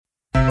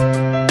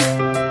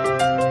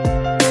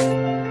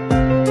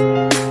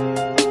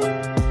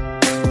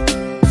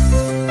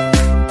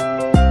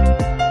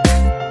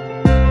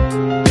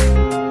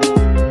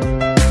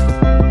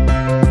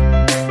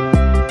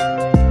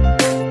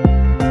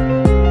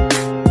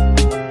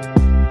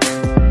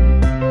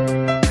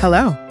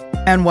Hello,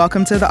 and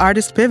welcome to The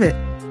Artist Pivot,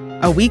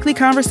 a weekly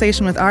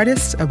conversation with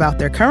artists about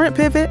their current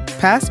pivot,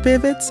 past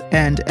pivots,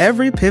 and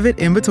every pivot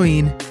in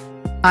between.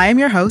 I am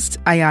your host,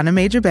 Ayana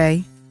Major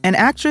Bay, an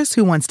actress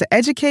who wants to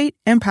educate,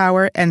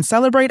 empower, and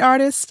celebrate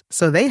artists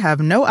so they have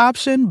no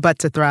option but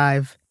to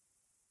thrive.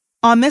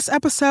 On this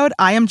episode,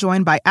 I am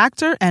joined by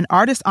actor and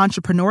artist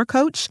entrepreneur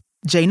coach,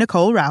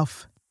 Nycole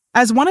Ralph.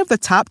 As one of the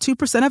top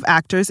 2% of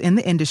actors in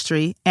the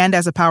industry and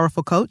as a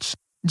powerful coach,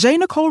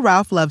 Nycole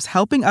Ralph loves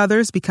helping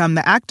others become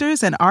the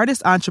actors and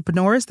artist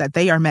entrepreneurs that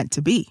they are meant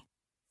to be.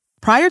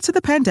 Prior to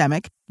the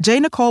pandemic,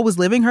 Nycole was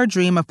living her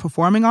dream of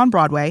performing on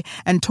Broadway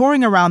and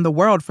touring around the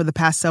world for the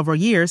past several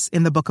years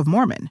in the Book of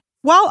Mormon,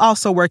 while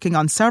also working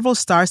on several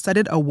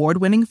star-studded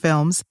award-winning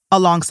films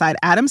alongside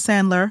Adam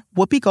Sandler,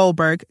 Whoopi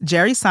Goldberg,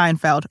 Jerry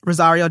Seinfeld,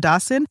 Rosario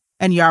Dawson,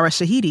 and Yara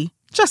Shahidi,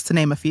 just to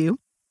name a few.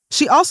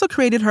 She also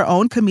created her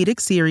own comedic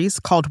series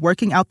called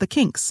Working Out the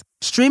Kinks,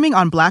 streaming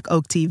on Black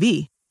Oak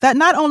TV, that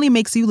not only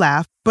makes you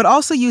laugh, but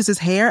also uses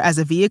hair as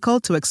a vehicle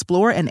to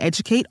explore and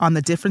educate on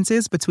the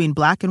differences between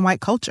Black and white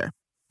culture.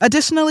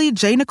 Additionally,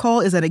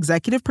 Nycole is an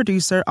executive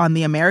producer on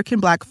the American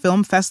Black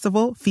Film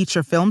Festival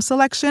feature film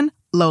selection,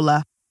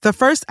 Lola, the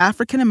first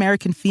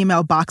African-American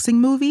female boxing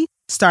movie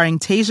starring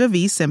Tasia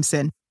V.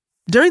 Simpson.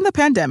 During the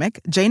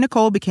pandemic,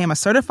 Nycole became a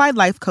certified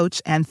life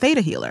coach and theta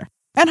healer,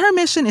 and her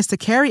mission is to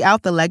carry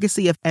out the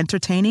legacy of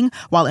entertaining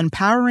while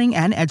empowering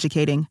and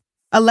educating.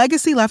 A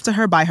legacy left to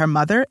her by her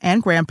mother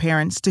and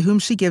grandparents to whom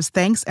she gives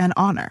thanks and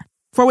honor.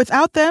 For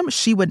without them,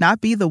 she would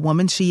not be the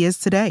woman she is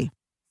today.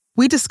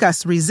 We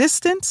discuss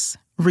resistance,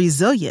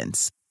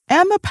 resilience,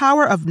 and the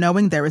power of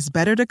knowing there is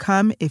better to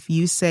come if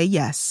you say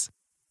yes.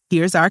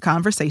 Here's our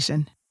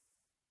conversation.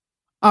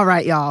 All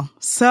right, y'all.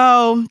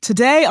 So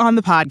today on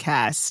the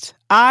podcast,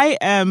 I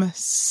am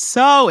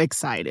so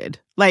excited,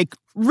 like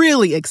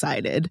really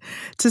excited,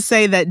 to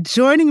say that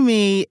joining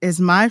me is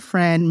my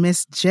friend,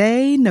 Miss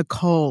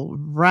Nycole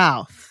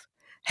Ralph.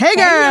 Hey,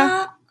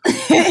 girl.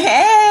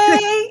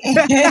 Hey.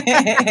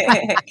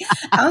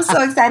 I'm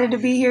so excited to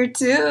be here,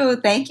 too.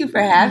 Thank you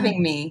for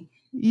having me.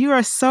 You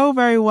are so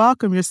very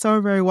welcome. You're so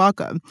very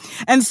welcome.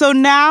 And so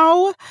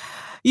now,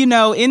 you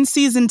know, in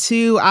season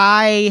 2,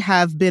 I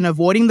have been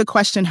avoiding the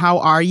question, how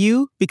are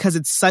you? Because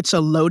it's such a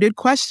loaded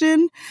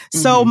question.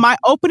 So my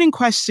opening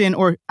question,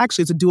 or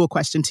actually it's a dual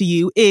question to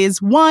you,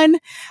 is 1,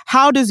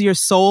 how does your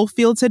soul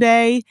feel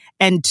today?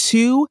 And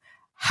 2,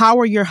 how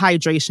are your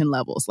hydration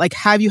levels? Like,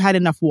 have you had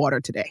enough water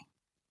today?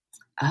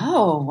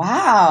 Oh,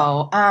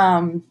 wow.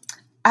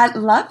 I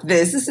love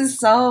this. This is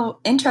so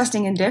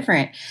interesting and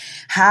different.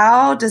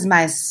 How does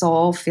my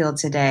soul feel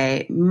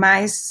today?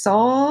 My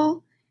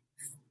soul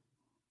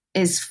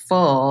is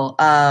full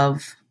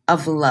of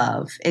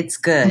love. It's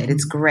good.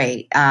 It's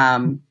great.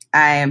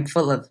 It's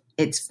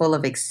full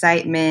of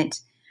excitement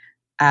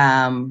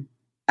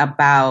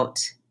about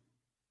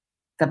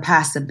the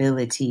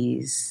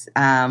possibilities.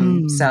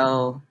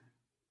 So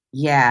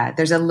yeah,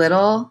 there's a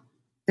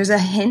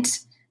hint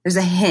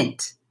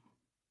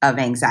of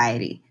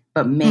anxiety,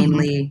 but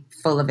mainly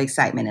full of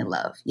excitement and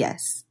love.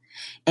 Yes.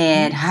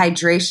 And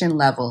hydration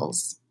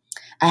levels.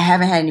 I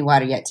haven't had any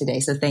water yet today,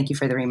 so thank you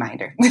for the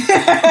reminder.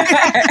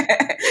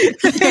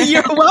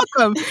 You're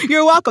welcome.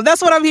 You're welcome.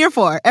 That's what I'm here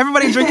for.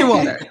 Everybody drink your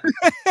water.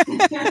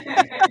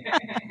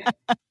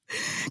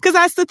 Because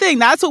that's the thing.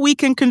 That's what we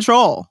can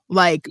control.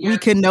 Like, we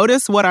can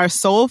notice what our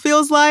soul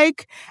feels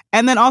like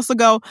and then also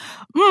go,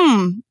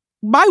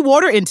 my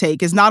water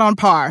intake is not on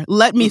par.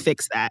 Let me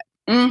fix that.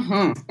 Thank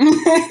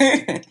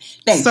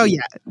you.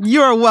 Yeah,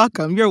 you're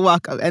welcome. You're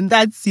welcome. And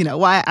that's,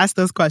 why I ask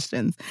those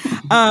questions.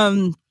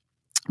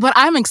 But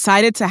I'm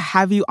excited to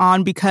have you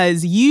on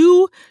because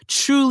you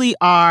truly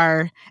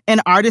are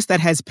an artist that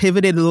has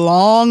pivoted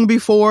long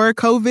before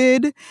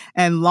COVID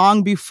and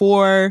long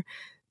before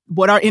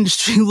what our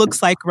industry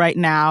looks like right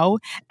now.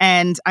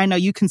 And I know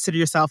you consider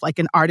yourself like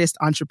an artist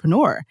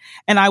entrepreneur.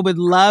 And I would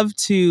love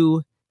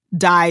to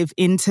dive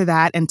into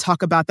that and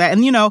talk about that.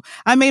 And,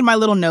 I made my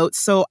little notes.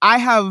 So I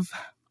have,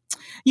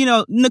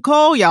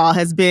 Nycole, y'all,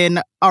 has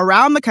been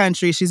around the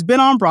country. She's been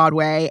on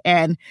Broadway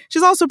and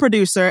she's also a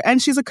producer and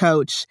she's a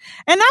coach.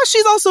 And now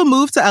she's also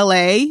moved to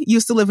LA,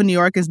 used to live in New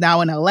York, is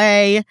now in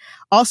LA,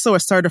 also a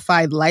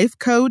certified life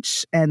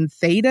coach and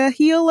theta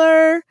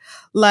healer.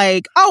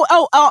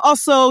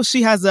 Also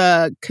she has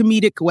a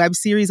comedic web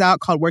series out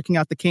called Working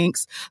Out the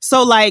Kinks.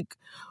 So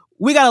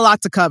we got a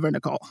lot to cover,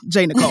 Nycole.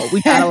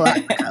 We got a lot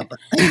to cover.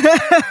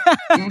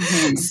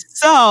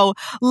 So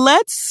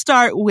let's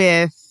start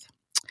with,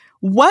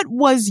 what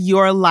was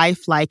your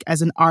life like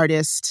as an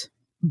artist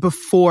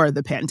before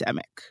the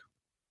pandemic?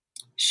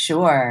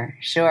 Sure.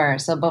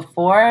 So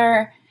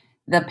before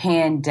the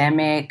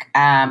pandemic,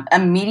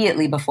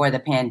 immediately before the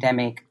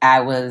pandemic, I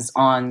was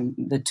on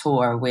the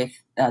tour with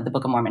the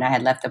Book of Mormon. I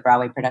had left the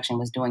Broadway production,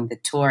 was doing the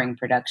touring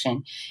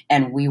production,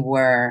 and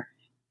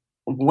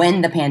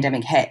when the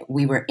pandemic hit,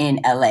 we were in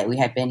LA. We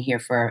had been here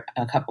for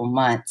a couple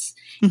months,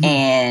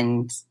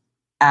 and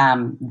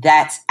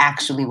that's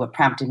actually what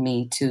prompted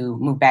me to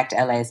move back to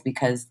LA, is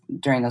because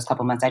during those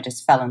couple months, I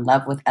just fell in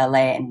love with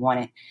LA and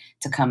wanted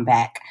to come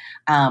back.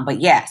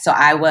 But yeah, so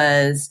I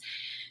was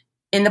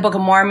in the Book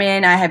of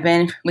Mormon. I had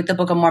been with the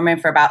Book of Mormon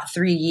for about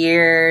 3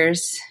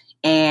 years.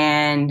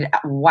 And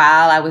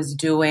while I was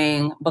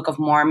doing Book of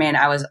Mormon,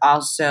 I was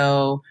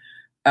also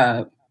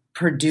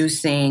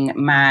producing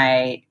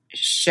my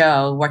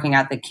show, Working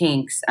Out the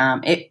Kinks.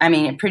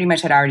 It pretty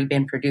much had already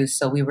been produced.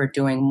 So we were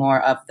doing more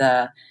of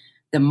the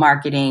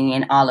marketing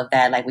and all of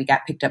that. Like, we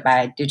got picked up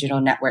by a digital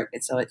network.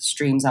 And so it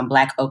streams on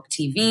Black Oak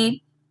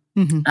TV,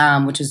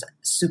 which is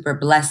super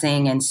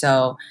blessing. And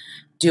so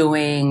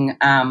doing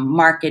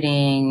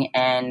marketing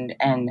and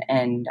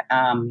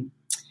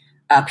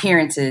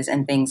appearances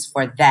and things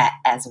for that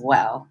as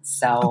well.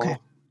 So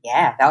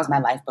yeah, that was my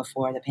life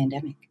before the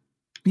pandemic.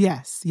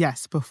 Yes,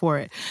 before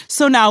it.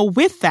 So now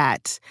with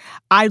that,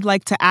 I'd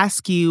like to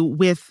ask you,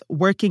 with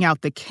Working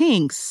Out the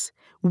Kinks,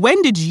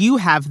 when did you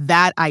have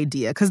that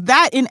idea? Because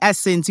that, in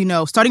essence,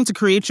 starting to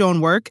create your own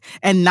work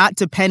and not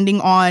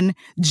depending on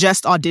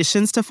just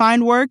auditions to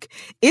find work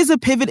is a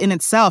pivot in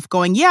itself.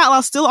 Going, yeah,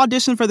 I'll still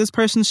audition for this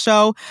person's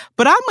show,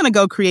 but I'm going to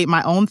go create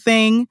my own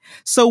thing.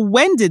 So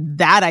when did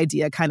that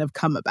idea kind of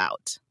come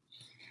about?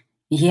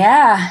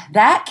 Yeah,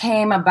 that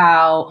came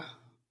about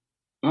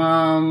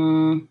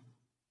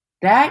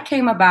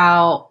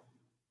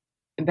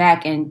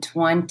back in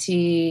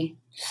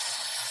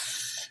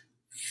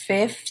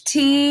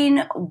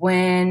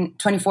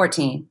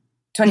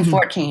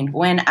 2014,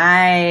 when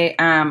I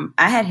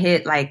had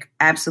hit like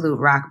absolute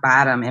rock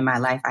bottom in my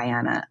life,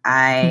 Ayanna.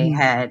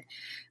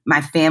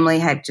 My family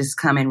had just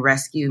come and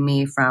rescued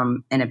me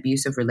from an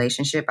abusive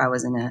relationship. I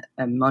was in an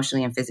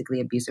emotionally and physically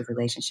abusive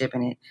relationship,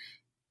 and it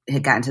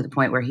had gotten to the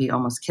point where he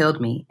almost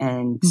killed me.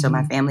 And so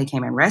my family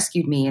came and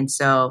rescued me. And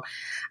so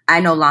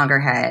I no longer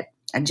had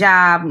a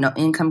job, no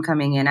income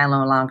coming in. I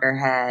no longer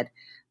had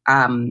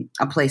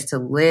a place to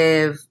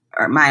live,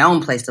 or my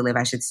own place to live,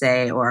 I should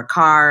say, or a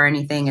car or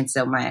anything. And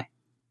so my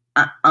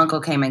uncle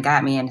came and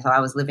got me. And so I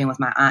was living with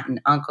my aunt and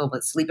uncle,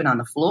 but sleeping on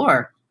the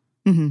floor,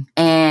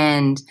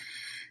 and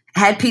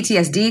had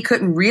PTSD,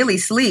 couldn't really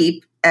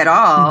sleep at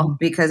all,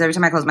 because every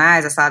time I closed my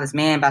eyes, I saw this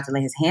man about to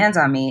lay his hands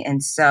on me.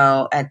 And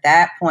so at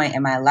that point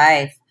in my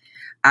life,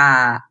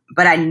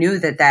 but I knew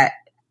that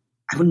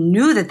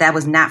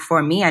was not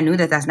for me. I knew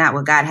that that's not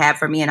what God had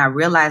for me. And I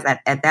realized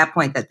that at that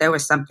point that there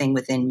was something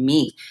within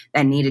me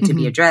that needed to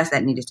be addressed,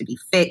 that needed to be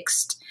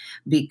fixed,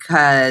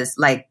 because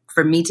like,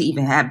 for me to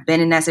even have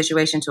been in that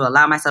situation, to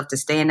allow myself to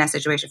stay in that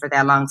situation for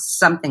that long,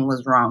 something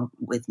was wrong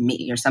with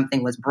me, or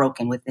something was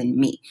broken within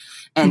me.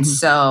 And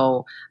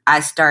so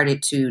I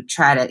started to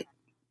try to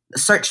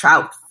search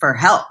out for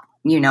help,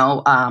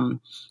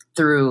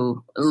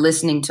 through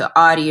listening to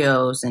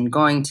audios and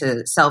going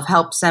to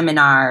self-help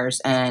seminars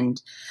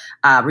and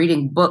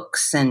reading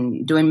books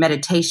and doing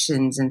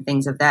meditations and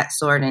things of that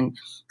sort, and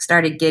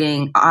started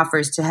getting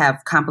offers to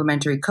have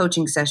complimentary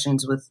coaching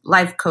sessions with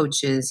life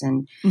coaches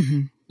and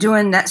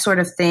doing that sort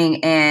of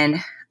thing. And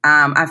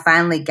I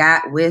finally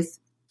got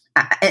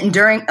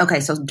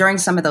during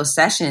some of those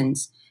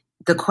sessions,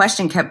 the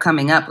question kept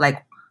coming up,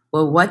 like,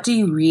 well, what do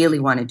you really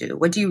want to do?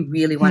 What do you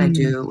really want to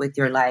do with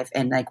your life?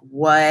 And like,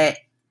 what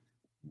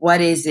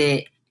is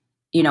it?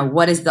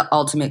 What is the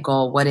ultimate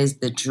goal? What is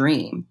the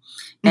dream?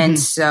 And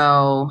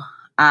so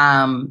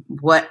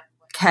what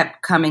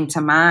kept coming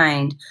to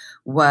mind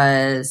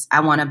was,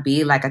 I want to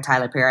be like a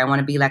Tyler Perry. I want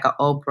to be like a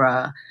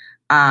Oprah.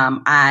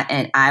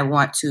 I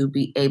want to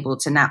be able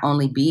to not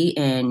only be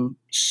in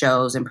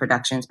shows and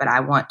productions, but I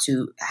want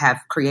to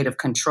have creative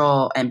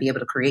control and be able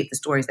to create the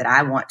stories that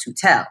I want to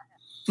tell.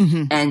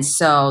 And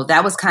so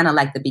that was kind of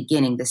like the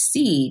beginning, the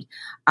seed.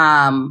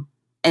 And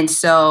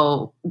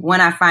so when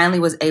I finally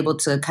was able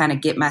to kind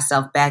of get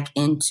myself back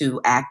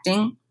into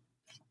acting,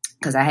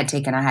 because I had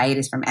taken a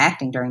hiatus from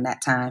acting during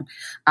that time,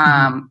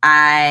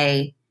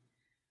 I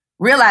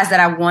realized that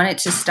I wanted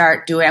to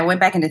start doing, I went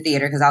back into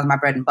theater because that was my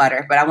bread and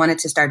butter, but I wanted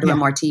to start doing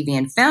more TV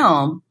and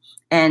film.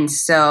 And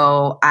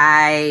so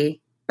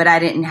but I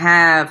didn't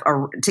have,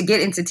 to get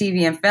into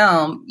TV and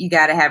film, you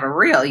got to have a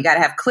reel, you got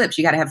to have clips,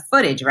 you got to have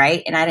footage,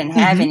 right? And I didn't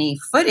have any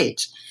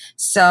footage.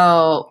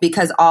 So,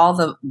 because all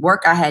the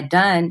work I had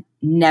done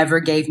never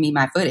gave me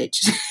my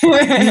footage.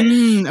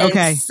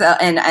 Okay.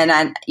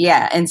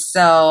 And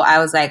so I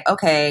was like,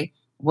 okay,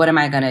 what am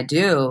I going to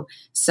do?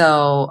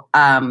 So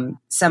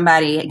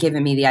somebody had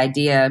given me the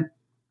idea,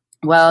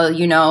 well,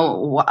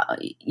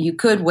 you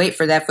could wait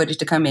for that footage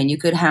to come in. You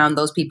could hound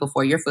those people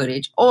for your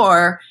footage,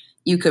 or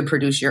you could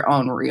produce your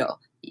own reel,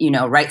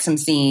 write some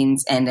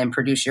scenes and then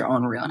produce your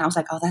own reel. And I was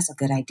like, oh, that's a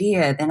good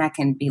idea. Then I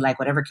can be like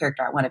whatever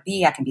character I want to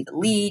be. I can be the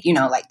lead,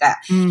 like that.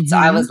 So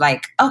I was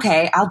like,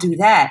 okay, I'll do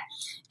that.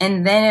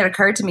 And then it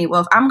occurred to me,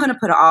 well, if I'm going to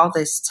put all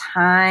this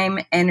time,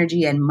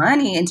 energy, and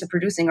money into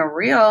producing a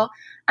reel,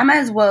 I might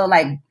as well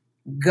like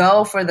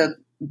go for the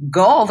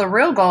goal, the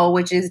real goal,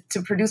 which is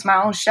to produce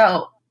my own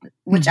show,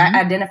 which I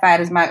identified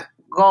as my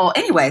goal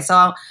anyway.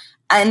 So,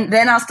 and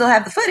then I'll still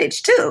have the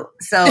footage too.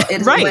 So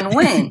it's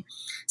win-win.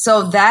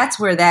 So that's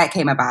where that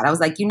came about. I was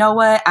like, you know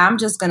what? I'm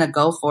just going to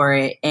go for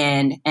it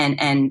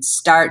and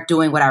start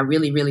doing what I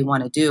really, really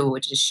want to do,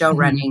 which is show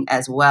running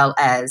as well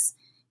as,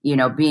 you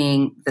know,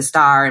 being the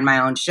star in my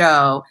own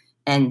show.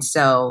 And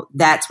so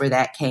that's where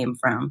that came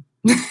from.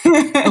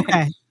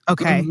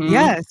 Okay.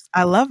 Yes.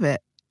 I love it.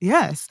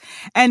 Yes.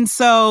 And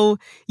so,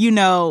 you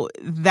know,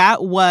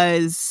 that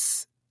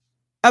was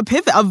a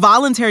pivot, a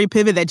voluntary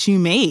pivot that you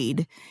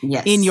made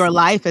in your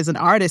life as an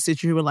artist,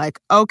 that you were like,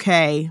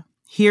 okay,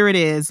 here it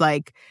is.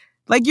 Like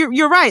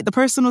you're right. The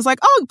person was like,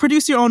 oh,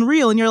 produce your own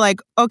reel. And you're like,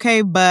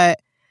 okay, but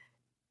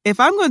if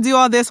I'm going to do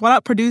all this, why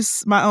not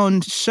produce my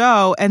own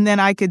show? And then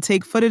I could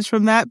take footage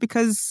from that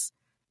because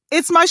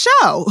it's my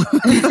show.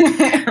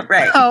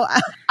 Right. So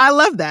I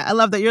love that. I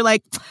love that. You're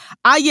like,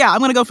 I'm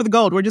going to go for the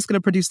gold. We're just going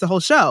to produce the whole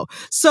show.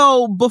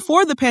 So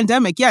before the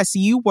pandemic, yes,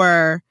 you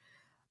were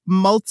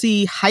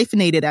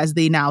multi-hyphenated, as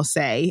they now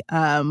say,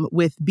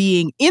 with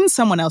being in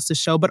someone else's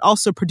show, but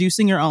also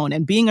producing your own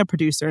and being a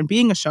producer and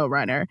being a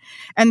showrunner.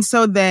 And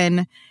so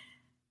then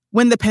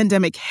when the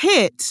pandemic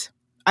hit,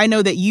 I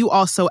know that you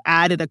also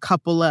added a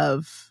couple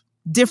of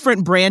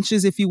different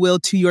branches, if you will,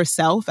 to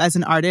yourself as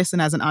an artist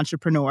and as an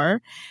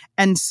entrepreneur.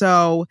 And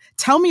so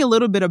tell me a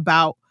little bit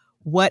about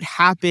what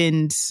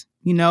happened,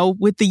 you know,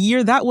 with the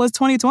year that was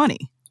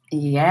 2020.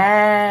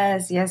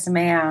 Yes,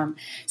 ma'am.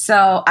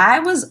 So I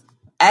was,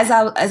 as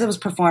I was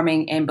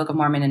performing in Book of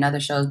Mormon and other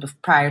shows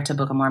prior to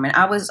Book of Mormon,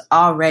 I was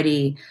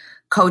already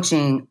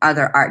coaching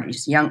other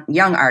artists,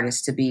 young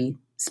artists to be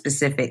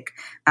specific,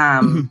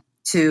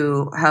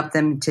 to help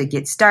them to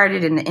get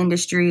started in the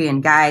industry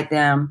and guide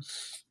them.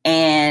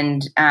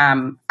 And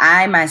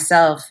I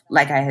myself,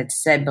 like I had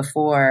said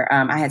before,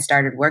 I had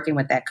started working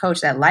with that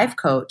coach, that life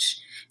coach.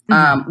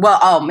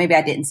 Maybe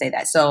I didn't say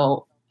that.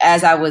 So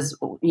as I was,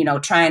 you know,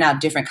 trying out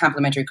different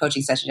complementary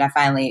coaching sessions, I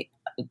finally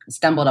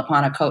stumbled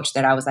upon a coach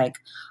that I was like,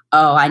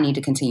 oh, I need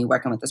to continue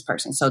working with this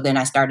person. So then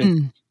I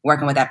started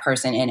working with that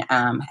person and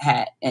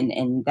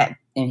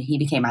he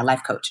became my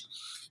life coach.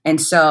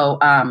 And so,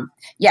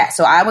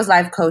 so I was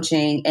life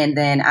coaching, and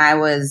then I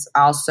was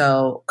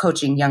also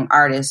coaching young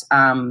artists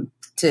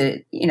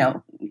to, you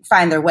know,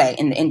 find their way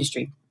in the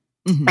industry.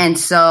 And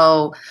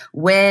so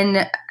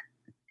when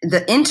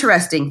the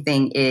interesting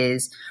thing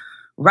is,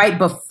 right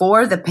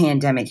before the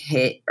pandemic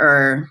hit,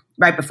 or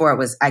right before it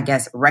was, I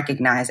guess,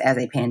 recognized as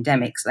a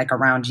pandemic, like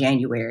around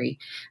January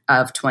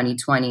of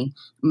 2020,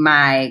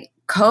 my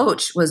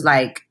coach was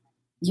like,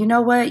 you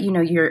know what, you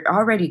know, you're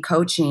already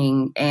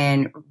coaching,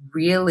 and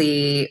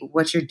really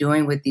what you're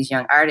doing with these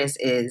young artists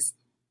is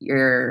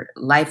you're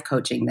life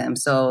coaching them.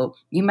 So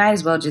you might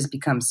as well just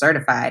become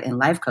certified in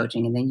life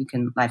coaching, and then you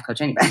can life coach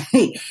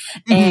anybody.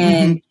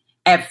 And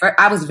at first,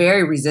 I was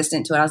very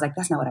resistant to it. I was like,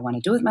 that's not what I want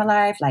to do with my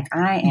life. Like,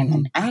 I am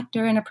an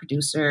actor and a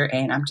producer,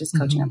 and I'm just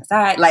coaching on the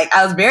side. Like,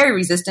 I was very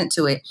resistant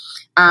to it.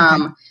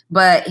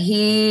 But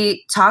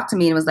he talked to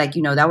me and was like,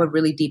 you know, that would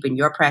really deepen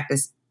your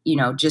practice, you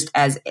know, just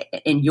as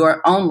in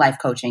your own life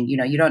coaching. You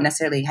know, you don't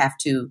necessarily have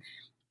to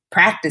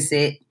practice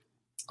it,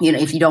 you know,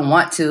 if you don't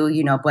want to,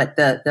 you know, but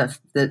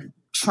the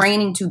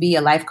training to be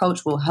a life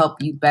coach will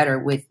help you better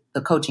with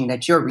the coaching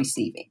that you're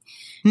receiving.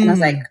 And I was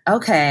like,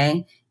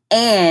 okay.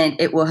 And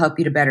it will help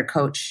you to better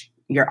coach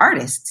your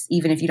artists,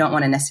 even if you don't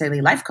want to necessarily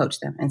life coach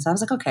them. And so I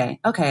was like,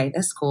 okay,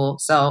 that's cool.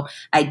 So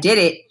I did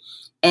it.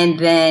 And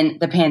then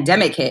the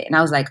pandemic hit, and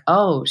I was like,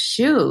 oh,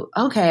 shoot.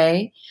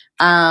 Okay.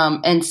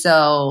 And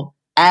so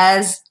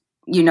as,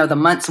 you know, the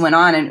months went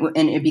on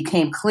and it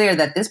became clear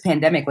that this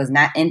pandemic was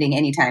not ending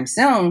anytime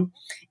soon,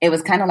 it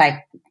was kind of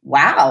like,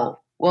 wow,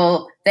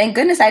 well, thank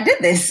goodness I did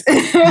this.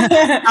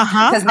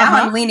 Because now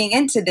I'm leaning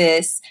into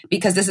this,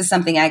 because this is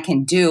something I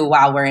can do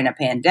while we're in a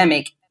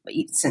pandemic,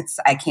 since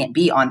I can't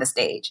be on the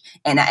stage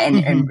and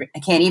I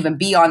can't even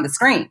be on the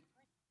screen,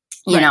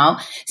 you know?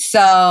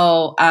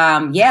 So,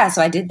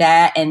 so I did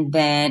that. And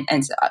then,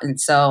 and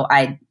so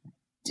I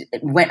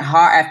went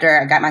hard after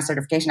I got my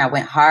certification. I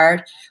went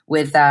hard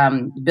with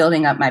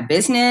building up my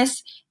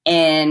business.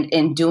 And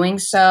in doing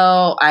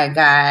so, I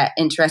got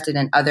interested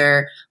in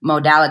other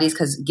modalities,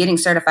 because getting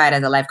certified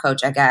as a life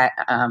coach, I got,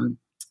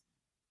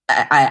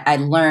 I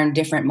learned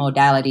different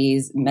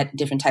modalities,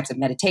 different types of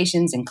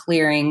meditations and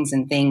clearings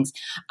and things.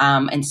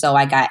 And so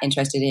I got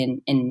interested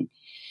in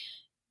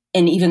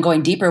even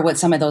going deeper with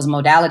some of those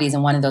modalities.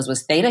 And one of those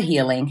was theta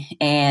healing.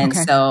 And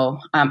so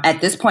at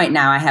this point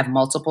now, I have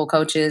multiple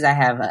coaches. I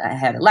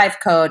had a life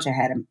coach. I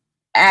had an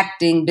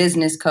acting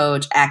business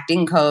coach,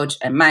 acting coach,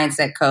 a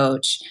mindset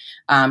coach,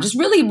 just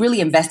really, really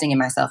investing in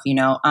myself, you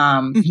know,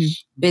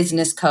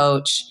 business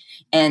coach.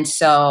 And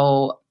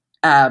so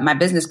my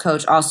business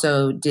coach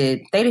also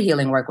did theta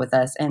healing work with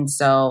us, and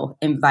so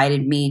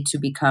invited me to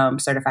become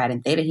certified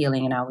in theta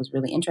healing. And I was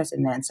really interested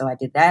in that. And so I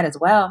did that as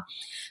well.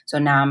 So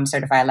now I'm a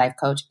certified life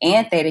coach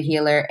and theta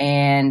healer.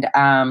 And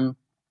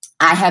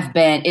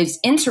it's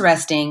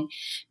interesting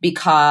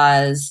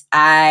because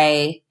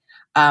I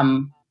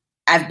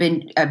I've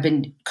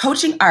been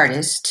coaching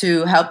artists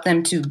to help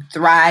them to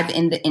thrive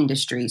in the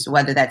industries,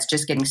 whether that's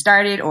just getting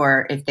started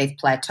or if they've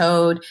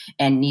plateaued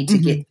and need to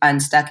get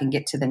unstuck and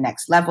get to the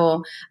next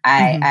level.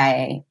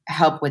 I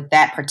help with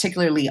that,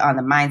 particularly on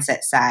the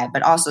mindset side,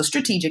 but also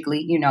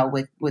strategically,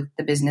 with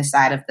the business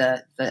side of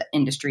the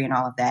industry and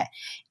all of that.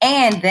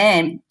 And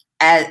then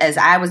as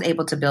I was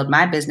able to build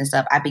my business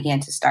up, I began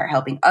to start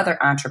helping other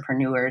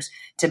entrepreneurs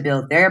to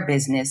build their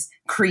business,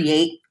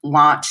 create,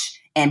 launch,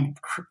 and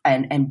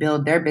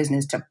build their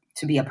business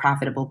to be a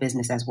profitable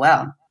business as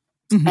well.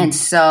 And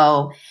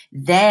so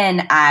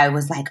then I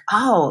was like,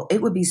 oh,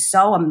 it would be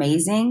so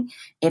amazing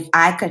if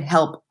I could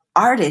help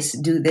artists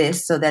do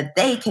this so that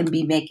they can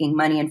be making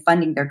money and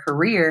funding their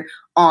career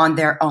on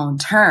their own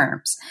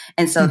terms.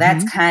 And so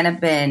that's kind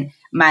of been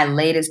my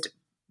latest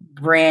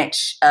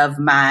branch of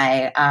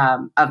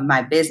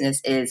my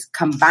business, is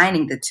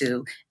combining the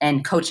two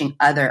and coaching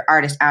other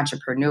artist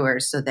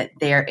entrepreneurs so that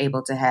they're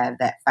able to have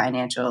that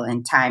financial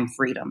and time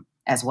freedom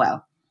as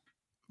well.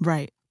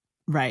 Right.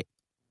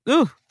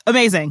 Ooh,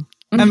 amazing.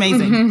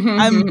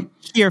 I'm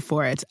here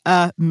for it.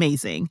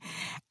 Amazing.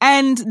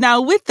 And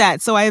now with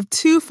that, so I have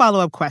two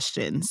follow-up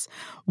questions.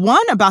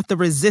 One about the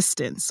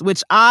resistance,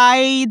 which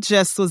I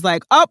just was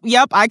like, oh,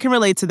 yep, I can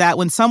relate to that.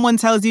 When someone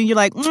tells you, you're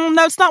like,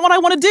 no, it's not what I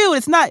want to do.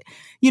 It's not,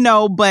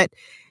 but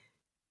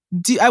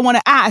I want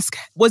to ask,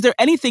 was there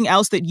anything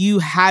else that you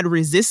had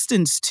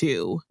resistance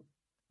to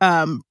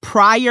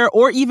prior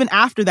or even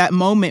after that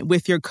moment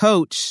with your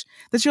coach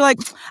that you're like,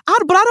 but I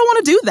don't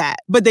want to do that.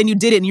 But then you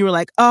did it and you were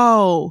like,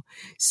 oh,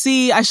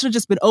 see, I should have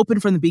just been open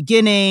from the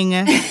beginning.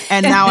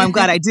 And now I'm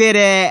glad I did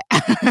it.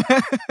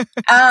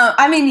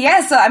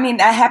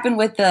 That happened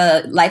with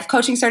the life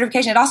coaching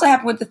certification. It also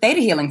happened with the theta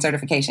healing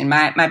certification.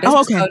 My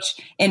business coach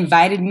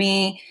invited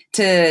me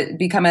to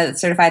become a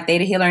certified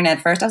theta healer. And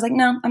at first I was like,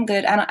 no, I'm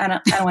good.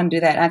 I don't want to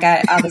do that. I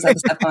got all this other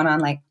stuff going on.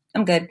 Like,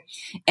 I'm good.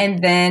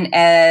 And then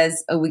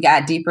as we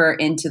got deeper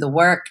into the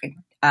work,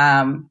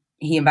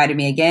 he invited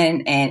me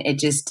again, and it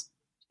just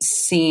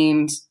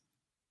seemed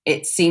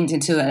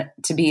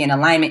to be in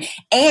alignment.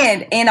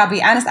 And I'll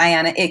be honest,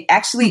 Ayana, it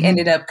actually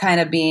ended up kind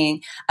of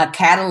being a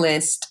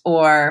catalyst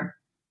or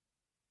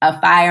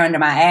a fire under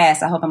my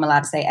ass. I hope I'm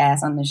allowed to say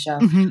ass on this show.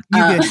 You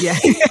good, yeah.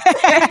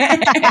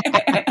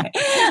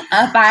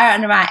 A fire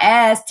under my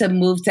ass to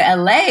move to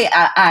LA,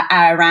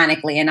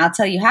 ironically. And I'll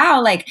tell you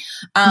how,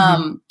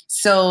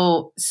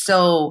 So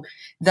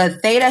the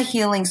theta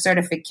healing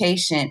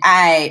certification,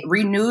 I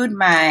renewed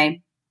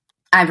my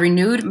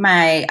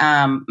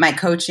my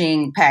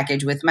coaching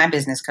package with my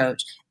business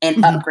coach and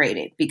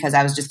upgraded because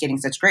I was just getting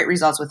such great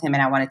results with him,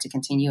 and I wanted to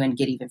continue and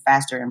get even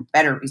faster and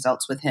better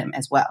results with him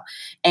as well.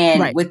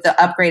 And with the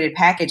upgraded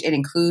package, it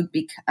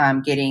included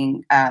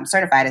getting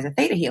certified as a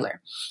theta healer.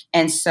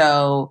 And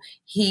so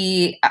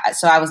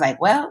I was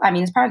like, well, I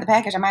mean, it's part of the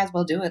package. I might as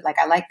well do it. Like,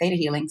 I like theta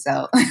healing,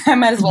 so I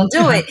might as well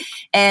do it.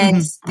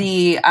 And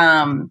the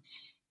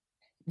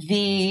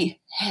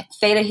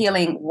theta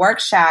healing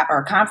workshop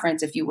or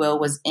conference, if you will,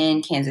 was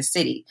in Kansas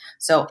City.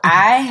 So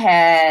I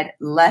had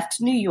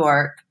left New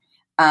York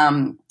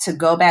to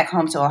go back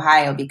home to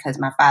Ohio because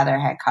my father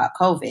had caught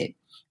COVID,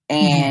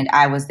 and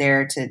I was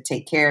there to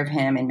take care of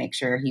him and make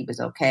sure he was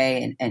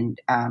okay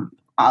and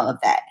all of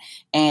that.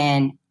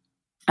 And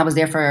I was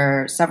there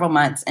for several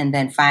months, and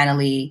then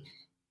finally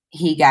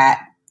he got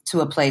to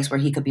a place where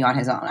he could be on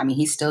his own. I mean,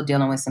 he's still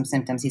dealing with some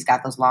symptoms. He's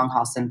got those long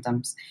haul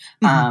symptoms,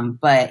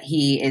 but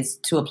he is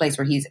to a place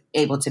where he's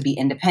able to be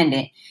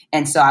independent.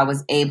 And so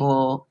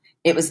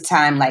it was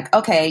time, like,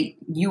 okay,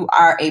 you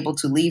are able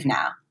to leave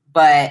now.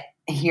 But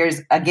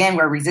here's again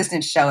where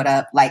resistance showed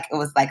up. Like, it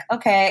was like,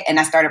 okay. And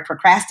I started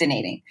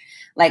procrastinating.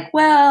 Like,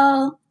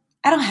 well,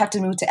 I don't have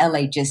to move to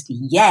LA just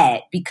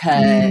yet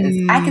because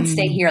I can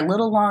stay here a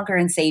little longer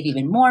and save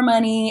even more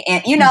money.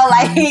 And,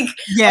 things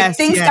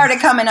started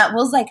coming up. I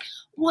was like,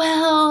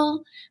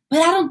 well, but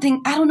I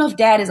don't know if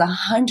Dad is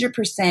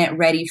 100%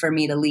 ready for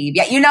me to leave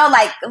yet.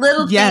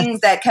 Little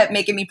things that kept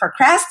making me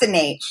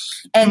procrastinate.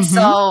 And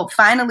so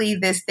finally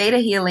this theta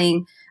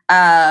healing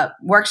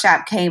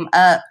workshop came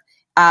up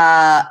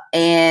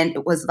and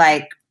it was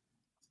like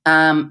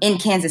in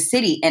Kansas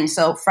City. And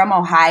so from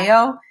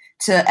Ohio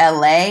to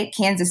LA,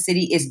 Kansas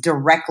City is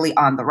directly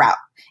on the route.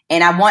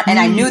 And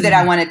I knew that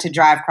I wanted to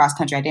drive cross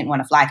country. I didn't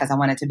want to fly because I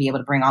wanted to be able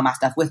to bring all my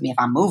stuff with me if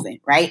I'm moving.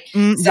 Right.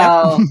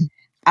 So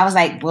I was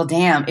like, well,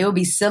 damn, it would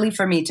be silly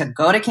for me to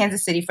go to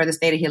Kansas City for the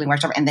theta healing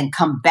workshop and then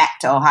come back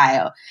to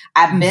Ohio.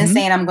 I've been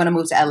saying I'm going to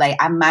move to LA.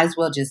 I might as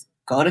well just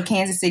go to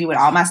Kansas City with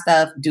all my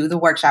stuff, do the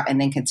workshop,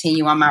 and then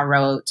continue on my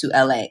road to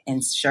LA.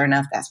 And sure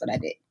enough, that's what I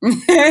did.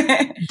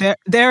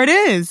 there it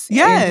is.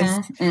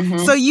 Yes.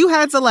 So you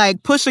had to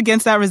push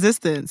against that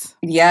resistance.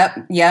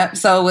 Yep.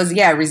 So it was,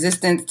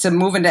 resistance to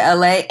moving to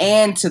LA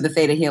and to the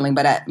theta healing.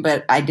 But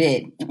I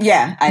did.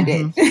 Yeah, I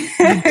did.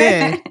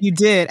 You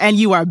did. And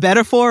you are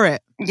better for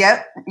it.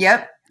 Yep.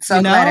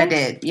 So glad I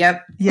did.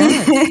 Yep.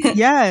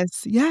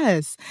 Yes.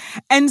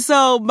 And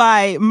so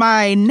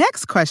my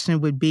next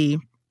question would be,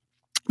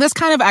 this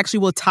kind of actually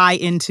will tie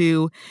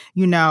into,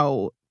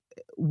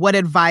 what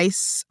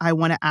advice I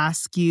want to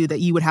ask you that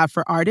you would have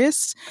for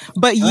artists.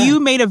 But you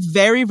made a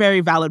very,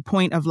 very valid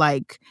point of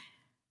like,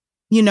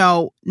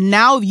 now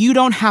you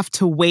don't have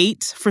to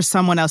wait for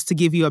someone else to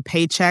give you a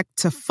paycheck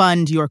to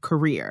fund your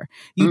career.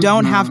 You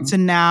don't have to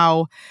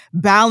now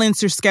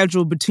balance your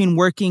schedule between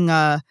working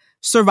a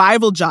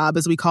survival job,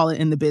 as we call it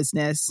in the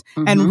business,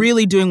 and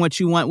really doing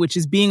what you want, which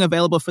is being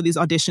available for these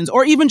auditions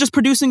or even just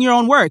producing your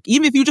own work,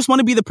 even if you just want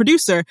to be the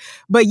producer.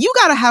 But you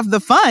got to have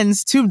the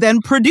funds to then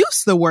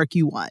produce the work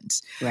you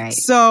want. Right.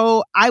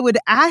 So I would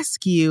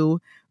ask you,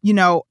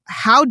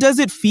 how does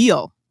it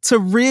feel to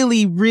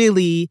really,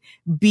 really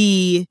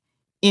be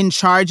in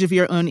charge of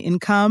your own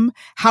income?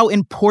 How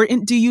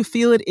important do you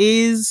feel it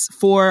is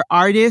for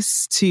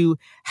artists to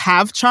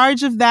have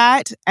charge of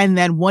that? And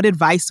then what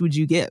advice would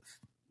you give?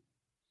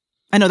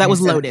 I know that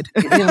was loaded.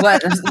 It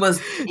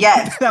was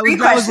yes. Three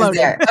questions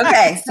there.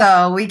 Okay,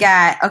 so we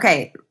got,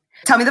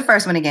 tell me the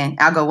first one again.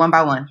 I'll go one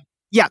by one.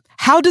 Yeah.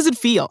 How does it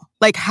feel?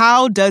 Like,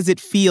 how does it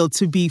feel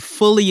to be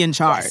fully in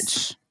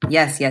charge?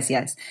 Yes.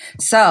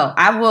 So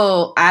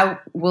I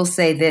will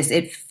say this.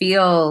 It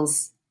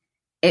feels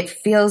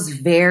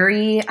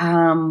very,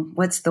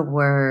 what's the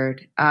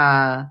word?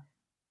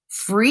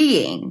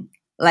 Freeing.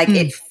 Like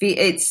it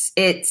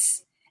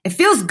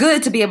feels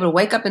good to be able to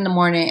wake up in the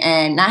morning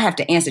and not have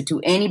to answer to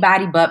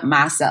anybody but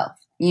myself,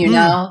 you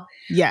know?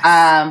 Yes.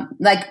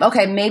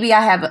 Okay, maybe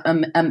I have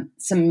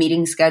some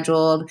meetings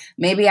scheduled.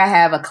 Maybe I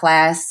have a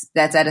class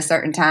that's at a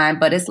certain time,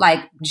 but it's like,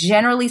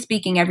 generally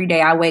speaking, every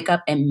day I wake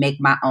up and make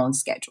my own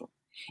schedule.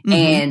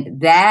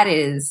 And that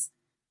is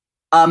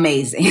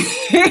amazing.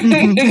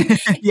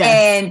 Yes.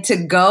 And to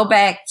go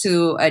back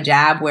to a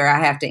job where I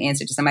have to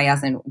answer to somebody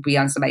else and be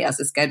on somebody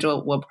else's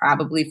schedule will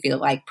probably feel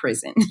like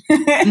prison.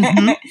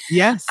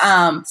 Yes.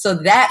 So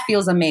that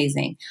feels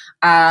amazing.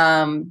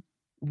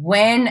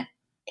 When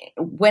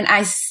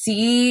I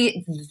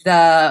see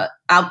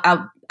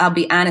I'll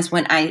be honest,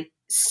 when I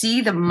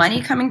see the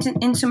money coming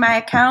into my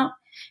account,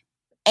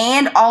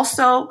 and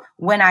also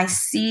when I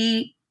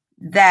see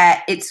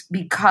that it's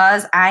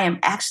because I am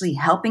actually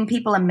helping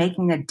people and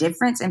making a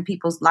difference in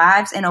people's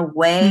lives in a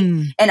way,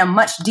 in a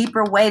much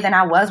deeper way than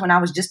I was when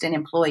I was just an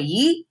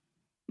employee.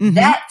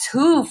 That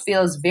too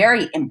feels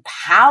very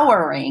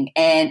empowering,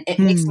 and it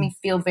makes me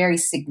feel very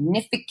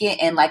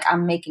significant and like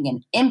I'm making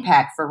an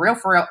impact for real.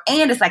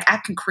 And it's like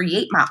I can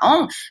create my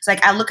own. It's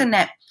like I look in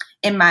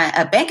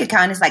my bank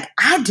account. It's like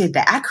I did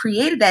that. I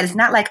created that. It's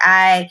not like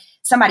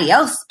somebody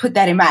else put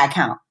that in my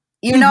account.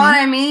 You know what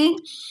I mean?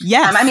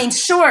 Yes. I mean,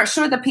 sure,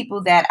 the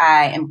people that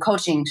I am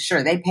coaching,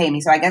 sure, they pay me.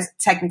 So I guess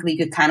technically you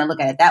could kind of look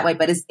at it that way,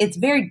 but it's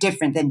very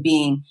different than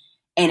being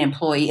an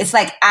employee. It's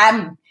like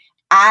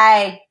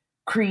I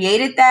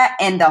created that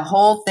and the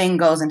whole thing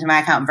goes into my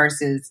account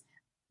versus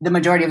the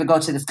majority of it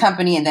goes to this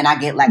company and then I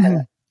get like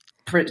a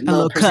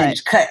little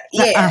percentage cut.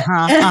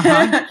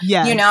 Yeah.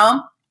 Yes. You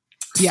know?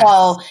 Yes.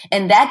 So,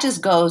 and that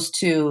just goes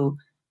to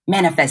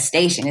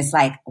manifestation. It's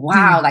like,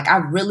 wow, like I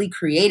really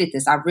created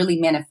this. I really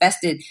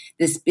manifested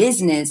this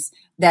business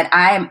that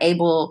I am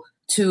able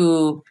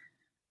to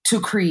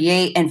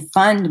create and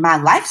fund my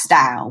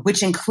lifestyle,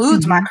 which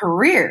includes my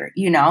career,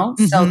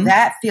 So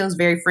that feels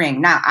very freeing.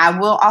 Now, I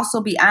will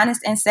also be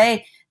honest and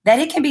say that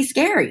it can be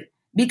scary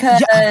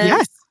because,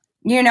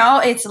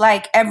 it's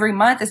like every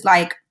month it's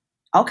like,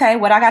 okay,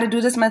 what I got to do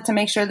this month to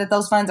make sure that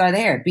those funds are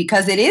there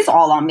because it is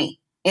all on me.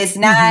 It's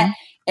not,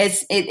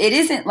 it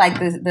isn't like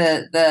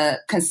the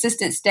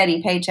consistent,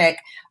 steady paycheck,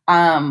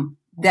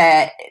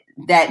 that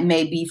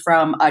may be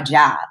from a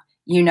job,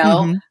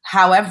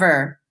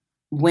 However,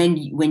 when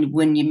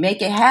you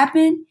make it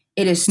happen,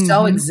 it is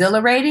so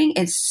exhilarating.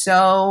 It's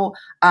so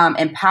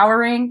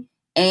empowering,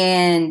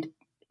 and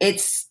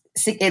it's,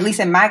 at least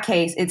in my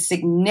case, it's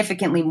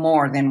significantly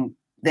more than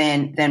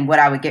what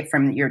I would get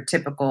from your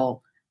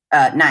typical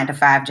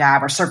 9-to-5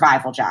 job or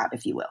survival job,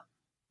 if you will.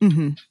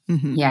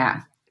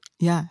 Yeah.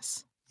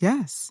 Yes.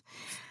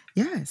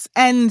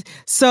 And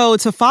so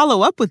to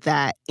follow up with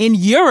that, in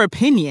your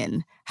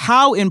opinion,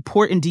 how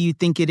important do you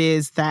think it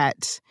is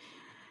that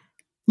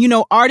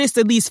artists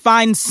at least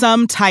find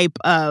some type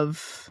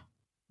of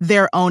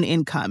their own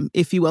income,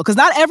 if you will? Because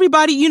not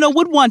everybody,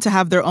 would want to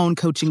have their own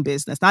coaching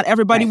business. Not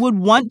everybody would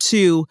want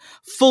to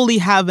fully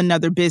have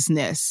another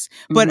business.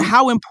 But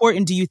how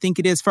important do you think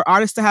it is for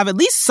artists to have at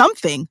least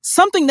something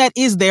that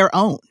is their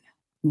own?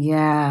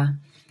 Yeah.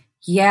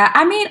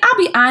 I mean, I'll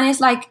be honest,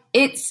 like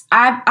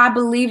I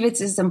believe it's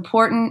as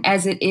important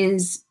as it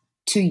is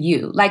to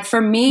you. Like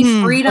for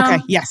me, freedom, okay,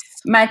 yes.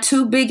 My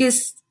two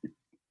biggest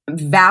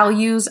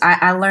values,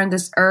 I learned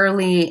this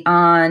early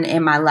on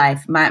in my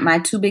life. My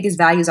two biggest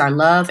values are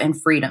love and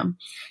freedom.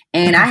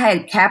 And I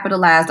had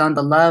capitalized on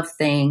the love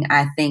thing,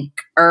 I think,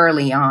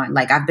 early on.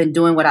 Like I've been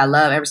doing what I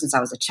love ever since I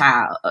was a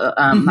child.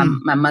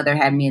 My mother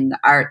had me in the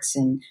arts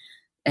and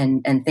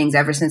things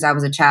ever since I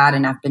was a child.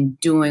 And I've been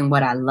doing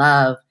what I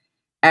love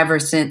ever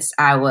since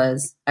I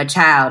was a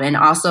child. And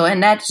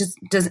that just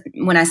doesn't,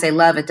 when I say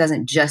love, it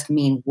doesn't just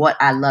mean what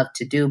I love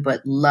to do,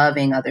 but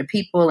loving other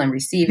people and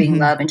receiving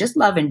love and just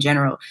love in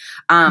general.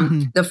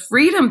 The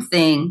freedom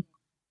thing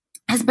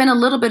has been a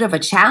little bit of a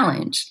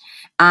challenge.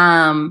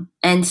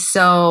 And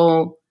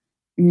so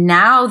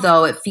now,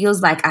 though, it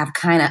feels like I've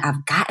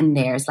gotten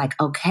there. It's like,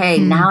 okay,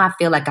 now I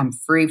feel like I'm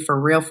free for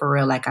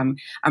real, like I'm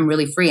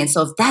really free. And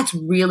so if that's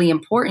really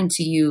important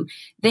to you,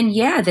 then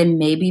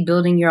maybe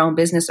building your own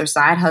business or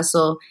side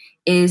hustle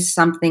is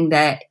something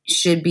that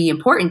should be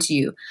important to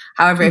you.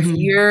 However,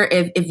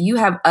 if you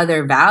have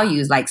other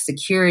values like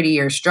security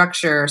or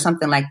structure or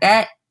something like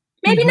that,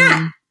 maybe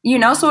not,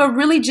 so it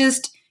really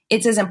just,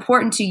 it's as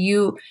important to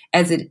you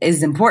as it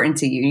is important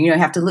to you. You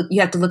have to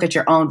look at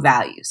your own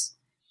values.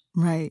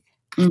 Right.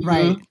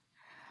 Right.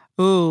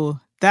 Ooh,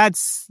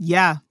 that's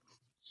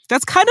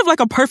kind of like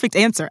a perfect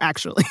answer,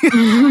 actually.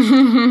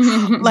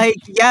 Like,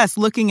 yes,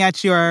 looking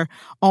at your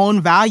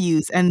own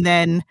values and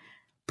then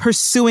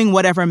pursuing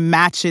whatever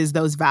matches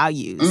those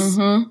values.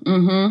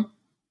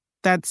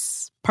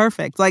 That's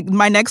perfect. Like,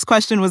 my next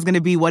question was going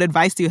to be, what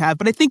advice do you have?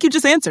 But I think you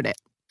just answered it.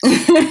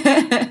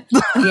 Yeah.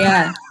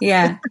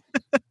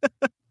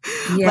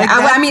 Like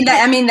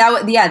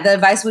the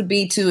advice would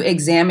be to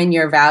examine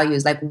your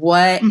values. Like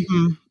what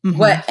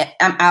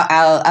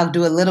I'll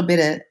do a little bit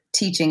of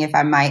teaching if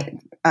I might.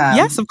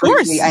 Yes, of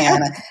course.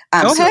 Ayana.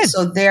 Go ahead.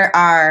 So there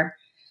are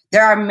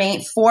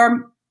main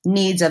 4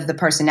 needs of the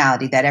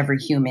personality that every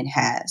human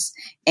has.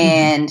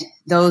 And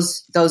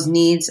those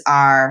needs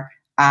are,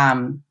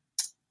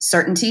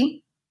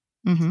 certainty,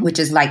 which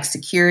is like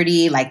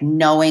security, like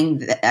knowing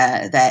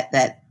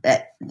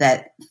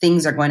that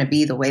things are going to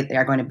be the way they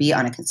are going to be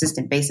on a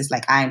consistent basis.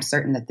 Like, I am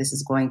certain that this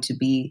is going to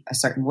be a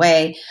certain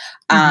way.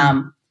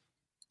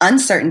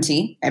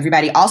 Uncertainty.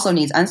 Everybody also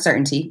needs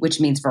uncertainty,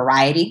 which means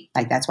variety.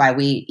 Like, that's why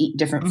we eat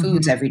different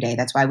foods every day.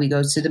 That's why we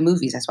go to the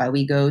movies. That's why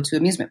we go to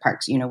amusement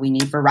parks. We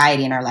need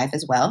variety in our life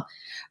as well.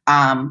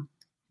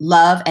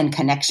 Love and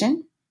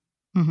connection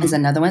is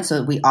another one.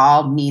 So we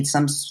all need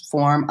some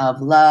form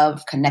of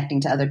love,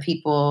 connecting to other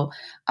people,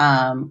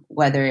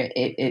 whether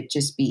it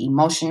just be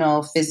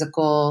emotional,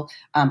 physical,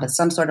 but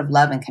some sort of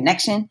love and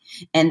connection.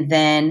 And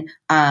then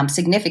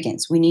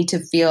significance. We need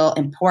to feel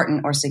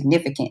important or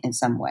significant in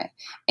some way.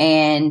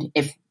 And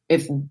if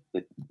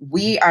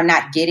we are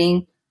not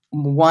getting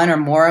one or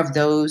more of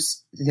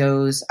those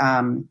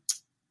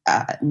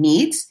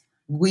needs,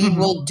 we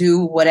will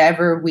do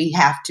whatever we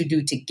have to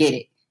do to get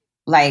it.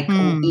 Like,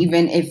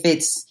 even if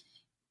it's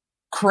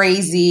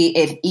crazy,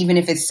 even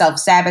if it's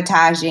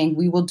self-sabotaging,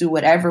 we will do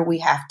whatever we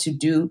have to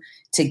do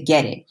to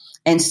get it.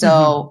 And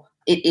so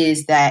it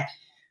is that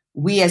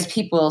we as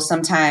people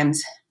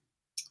sometimes,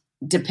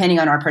 depending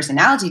on our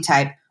personality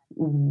type,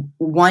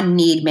 one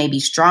need may be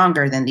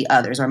stronger than the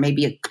others, or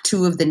maybe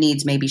 2 of the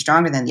needs may be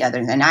stronger than the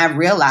others. And I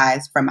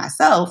realized for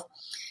myself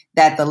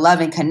that the love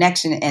and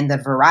connection and the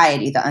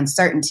variety, the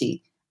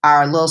uncertainty,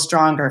 are a little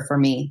stronger for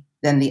me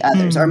than the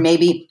others. Or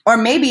maybe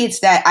it's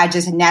that I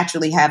just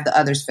naturally have the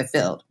others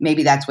fulfilled.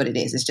 Maybe that's what it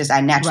is. It's just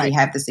I naturally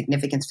have the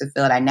significance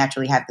fulfilled. I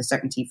naturally have the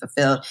certainty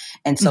fulfilled.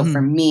 And so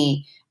for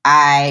me,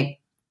 I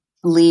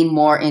lean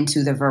more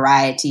into the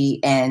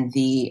variety and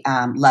the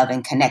love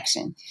and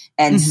connection.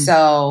 And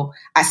so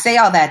I say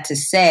all that to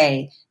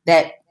say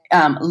that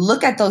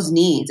look at those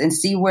needs and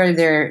see where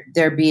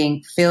they're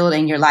being filled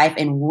in your life,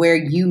 and where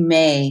you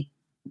may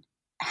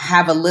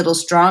have a little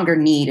stronger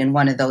need in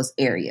one of those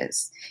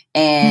areas.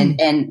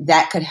 And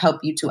that could help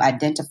you to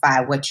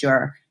identify what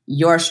your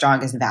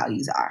strongest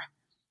values are.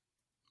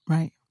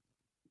 Right.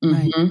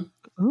 Right.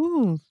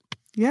 Ooh,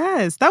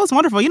 yes. That was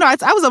wonderful.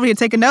 I was over here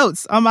taking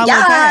notes on my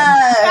little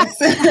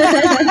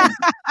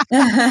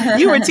pad.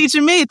 You were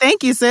teaching me.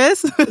 Thank you,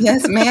 sis.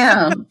 Yes,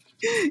 ma'am.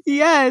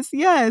 Yes.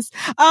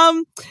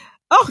 Oh,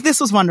 this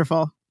was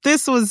wonderful.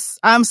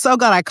 I'm so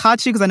glad I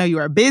caught you because I know you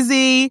are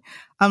busy.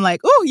 I'm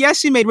like, oh, yes,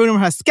 she made room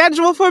in her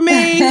schedule for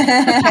me.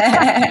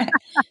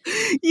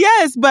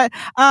 Yes, but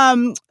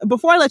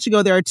before I let you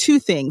go, there are 2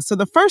 things. So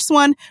the first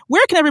one,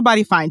 where can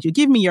everybody find you?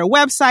 Give me your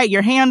website,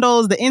 your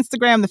handles, the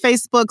Instagram, the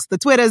Facebooks, the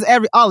Twitters,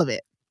 all of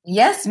it.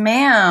 Yes,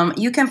 ma'am.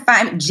 You can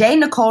find J.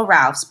 Nycole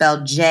Ralph,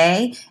 spelled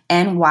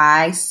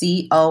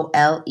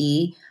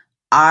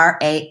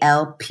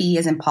JNYCOLERALP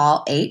as in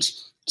Paul H.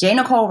 J.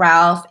 Nycole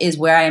Ralph is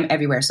where I am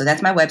everywhere. So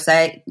that's my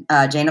website,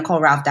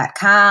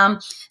 jnycoleralph.com.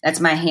 That's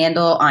my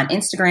handle on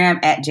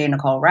Instagram at J.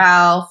 Nycole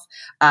Ralph.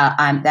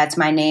 That's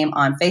my name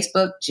on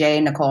Facebook,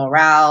 J. Nycole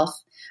Ralph.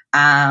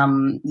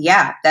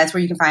 That's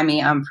where you can find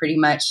me. I'm pretty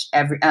much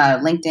every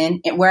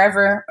LinkedIn,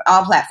 wherever,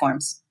 all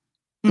platforms.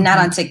 Not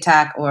on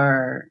TikTok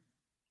or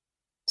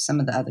some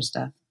of the other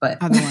stuff, but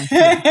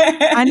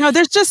I know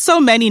there's just so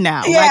many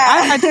now.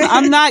 Yeah. Like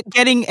I'm not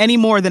getting any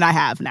more than I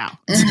have now.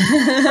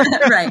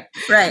 Right.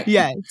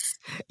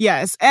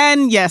 Yes.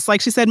 And yes,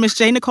 like she said, Miss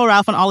J. Nycole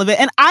Ralph on all of it.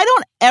 And I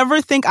don't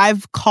ever think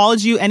I've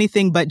called you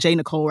anything but J.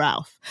 Nycole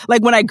Ralph.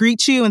 Like when I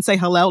greet you and say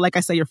hello, like I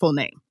say your full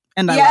name.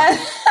 And I love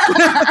it.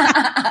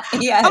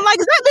 Yeah. I'm like,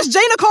 is that Miss J.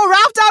 Nycole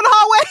Ralph down the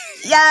hallway?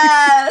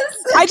 Yes.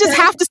 I just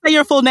have to say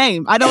your full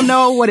name. I don't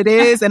know what it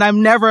is, and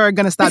I'm never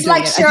going to stop doing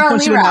it. It's like Cheryl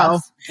Lee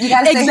Ralph. You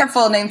got to say her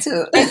full name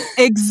too.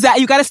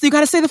 Exactly. You got to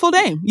say the full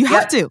name. You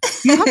have to.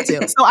 You have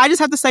to. So I just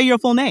have to say your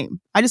full name.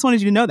 I just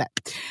wanted you to know that.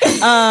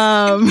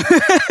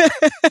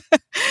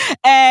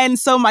 And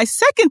so my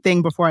second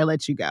thing before I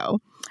let you go,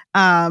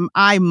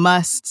 I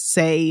must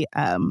say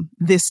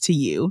this to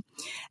you,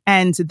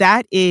 and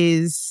that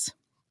is,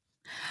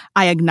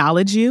 I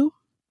acknowledge you,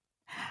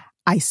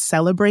 I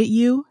celebrate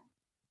you,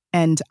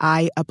 and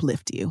I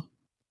uplift you.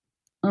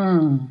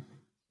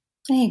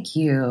 Thank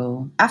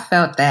you. I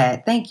felt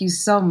that. Thank you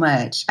so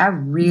much. I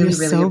really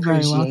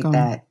appreciate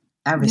that.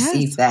 I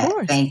received that.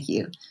 Thank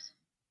you.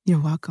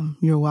 You're welcome.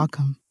 You're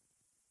welcome.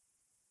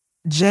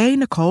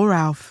 Nycole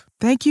Ralph,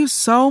 thank you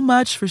so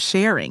much for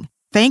sharing.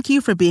 Thank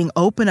you for being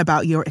open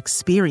about your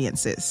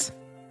experiences.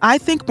 I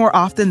think more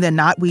often than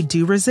not, we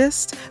do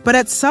resist, but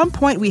at some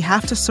point we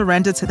have to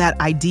surrender to that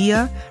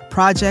idea,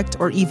 project,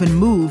 or even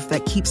move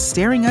that keeps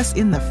staring us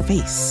in the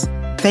face.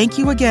 Thank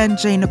you again,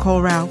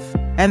 Nycole Ralph,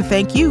 and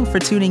thank you for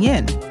tuning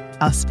in.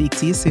 I'll speak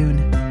to you soon.